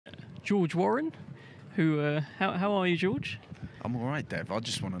George Warren, who, how are you, George? I'm all right, Dev. I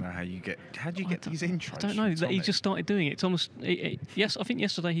just want to know how do you get these intros? I don't know. That he just started doing it. It's almost. Yes, I think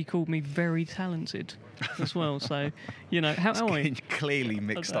yesterday he called me very talented as well. So, how are you? Clearly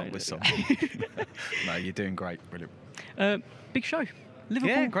mixed up with something. No, you're doing great. Brilliant. Big show.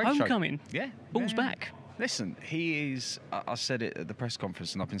 Liverpool great homecoming. Show. Yeah. Ball's back. Listen, he is. I said it at the press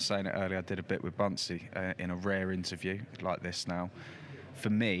conference, and I've been saying it earlier. I did a bit with Bunsey in a rare interview like this now. For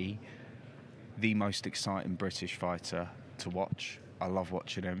me, the most exciting British fighter to watch. I love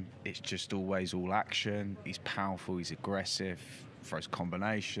watching him. It's just always all action. He's powerful, he's aggressive, throws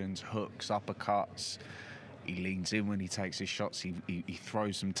combinations, hooks, uppercuts. He leans in when he takes his shots. He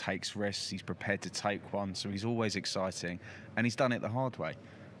throws them, takes risks. He's prepared to take one. So he's always exciting. And he's done it the hard way.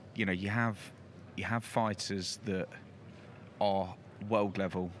 You have fighters that are world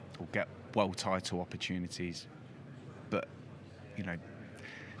level or get world title opportunities. But,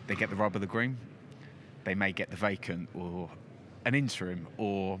 they get the rub of the green. They may get the vacant or an interim,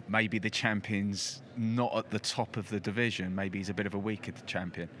 or maybe the champion's not at the top of the division. Maybe he's a bit of a weaker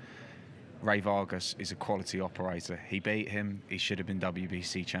champion. Ray Vargas is a quality operator. He beat him. He should have been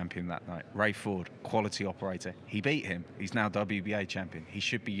WBC champion that night. Ray Ford, quality operator. He beat him. He's now WBA champion. He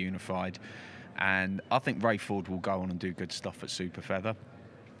should be unified. And I think Ray Ford will go on and do good stuff at Super Feather.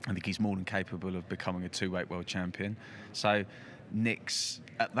 I think he's more than capable of becoming a 2-weight world champion. So Nick's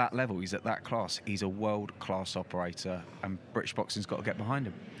at that level, he's at that class. He's a world-class operator, and British boxing's got to get behind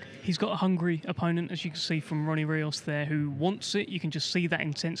him. He's got a hungry opponent, as you can see from Ronnie Rios there, who wants it. You can just see that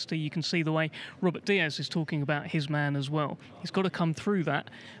intensity. You can see the way Robert Diaz is talking about his man as well. He's got to come through that.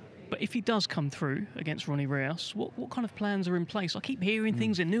 But if he does come through against Ronnie Rios, what kind of plans are in place? I keep hearing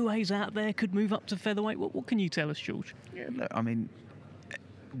things. Inouye's out there, could move up to featherweight. What can you tell us, George? Yeah, look, I mean,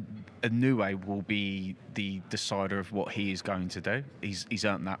 Inoue will be the decider of what he is going to do. He's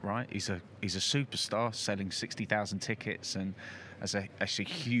earned that right. He's a superstar, selling 60,000 tickets, and has a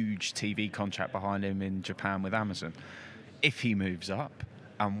huge TV contract behind him in Japan with Amazon. If he moves up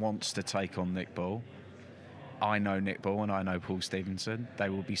and wants to take on Nick Ball, I know Nick Ball and I know Paul Stevenson. They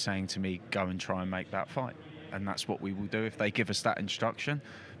will be saying to me, go and try and make that fight. And that's what we will do if they give us that instruction.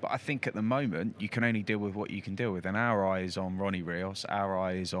 But I think at the moment, you can only deal with what you can deal with. And our eye is on Ronnie Rios. Our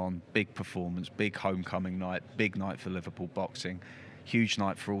eye is on big performance, big homecoming night, big night for Liverpool boxing, huge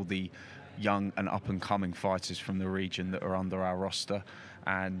night for all the young and up-and-coming fighters from the region that are under our roster.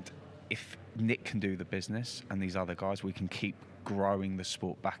 And if Nick can do the business and these other guys, we can keep growing the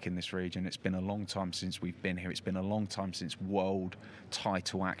sport back in this region. It's been a long time since we've been here. It's been a long time since world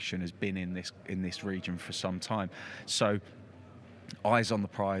title action has been in this region for some time. So eyes on the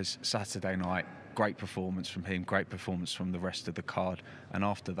prize Saturday night. Great performance from him, great performance from the rest of the card. And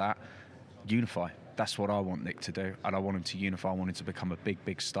after that, unify. That's what I want Nick to do. And I want him to unify. I want him to become a big,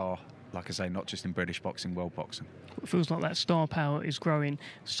 big star. Like I say, not just in British boxing, world boxing. It feels like that star power is growing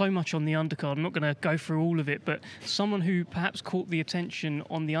so much on the undercard. I'm not going to go through all of it, but someone who perhaps caught the attention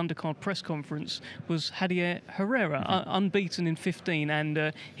on the undercard press conference was Javier Herrera, unbeaten in 15,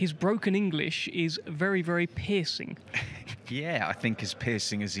 and his broken English is very, very piercing. Yeah, I think as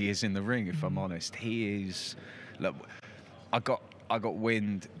piercing as he is in the ring, if I'm honest. He is... Look, I got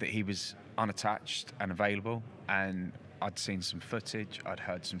wind that he was unattached and available, and I'd seen some footage, I'd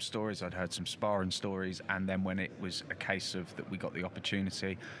heard some stories, I'd heard some sparring stories, and then when it was a case of that we got the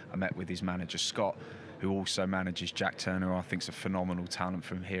opportunity, I met with his manager Scott, who also manages Jack Turner, who I think's a phenomenal talent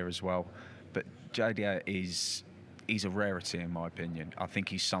from here as well. But JDA he's a rarity in my opinion. I think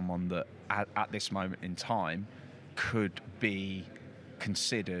he's someone that at this moment in time could be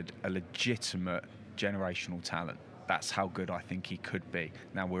considered a legitimate generational talent. That's how good I think he could be.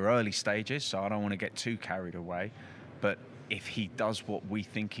 Now, we're early stages, so I don't want to get too carried away. But if he does what we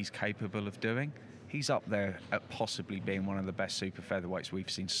think he's capable of doing, he's up there at possibly being one of the best super featherweights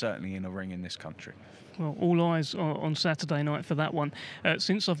we've seen, certainly in a ring in this country. Well, all eyes on Saturday night for that one.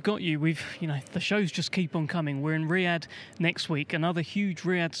 Since I've got you, the shows just keep on coming. We're in Riyadh next week, another huge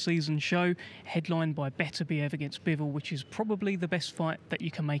Riyadh season show, headlined by Better Biev against Bivol, which is probably the best fight that you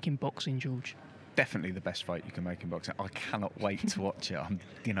can make in boxing, George. Definitely the best fight you can make in boxing. I cannot wait to watch it.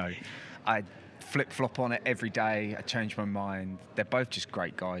 I flip-flop on it every day. I change my mind. They're both just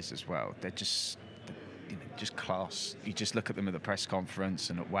great guys as well. They're just class. You just look at them at the press conference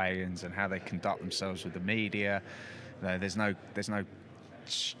and at weigh-ins and how they conduct themselves with the media. There's no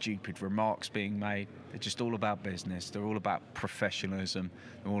stupid remarks being made. They're just all about business. They're all about professionalism.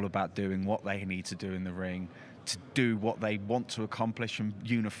 They're all about doing what they need to do in the ring to do what they want to accomplish and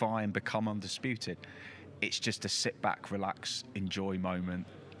unify and become undisputed. It's just a sit back, relax, enjoy moment.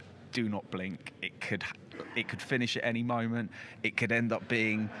 Do not blink. It could finish at any moment. It could end up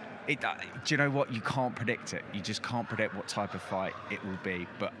being Do you know what? You can't predict it. You just can't predict what type of fight it will be.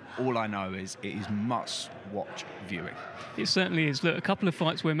 But all I know is it is must-watch viewing. It certainly is. Look, a couple of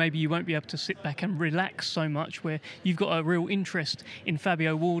fights where maybe you won't be able to sit back and relax so much, where you've got a real interest in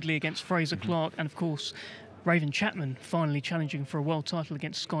Fabio Wardley against Fraser Clark, and of course Raven Chapman finally challenging for a world title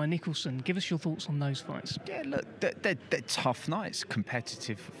against Sky Nicholson. Give us your thoughts on those fights. Yeah, look, they're tough nights,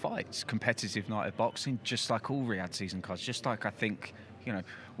 competitive fights, competitive night of boxing, just like all Riyadh season cards, just like I think,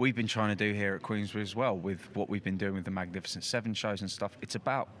 we've been trying to do here at Queensberry as well with what we've been doing with the Magnificent Seven shows and stuff. It's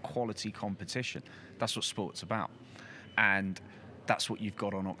about quality competition. That's what sport's about. And that's what you've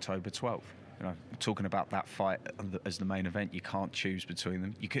got on October 12th. Talking about that fight as the main event, you can't choose between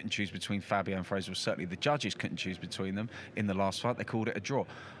them. You couldn't choose between Fabio and Fraser. Well, certainly the judges couldn't choose between them in the last fight. They called it a draw.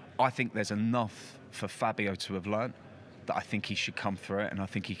 I think there's enough for Fabio to have learnt that I think he should come through it, and I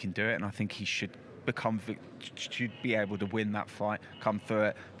think he can do it, and I think he should be able to win that fight, come through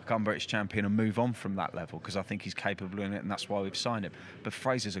it, become British champion and move on from that level, because I think he's capable in it, and that's why we've signed him. But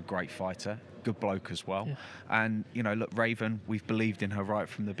Fraser's a great fighter, good bloke as well. Yeah. And, look, Raven, we've believed in her right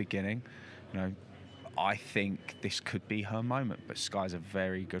from the beginning. I think this could be her moment, but Sky's a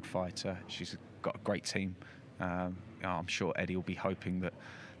very good fighter. She's got a great team. I'm sure Eddie will be hoping that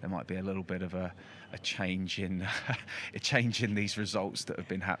there might be a little bit of a change in these results that have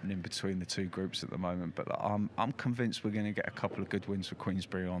been happening between the two groups at the moment. But I'm convinced we're going to get a couple of good wins for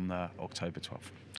Queensberry on October 12th.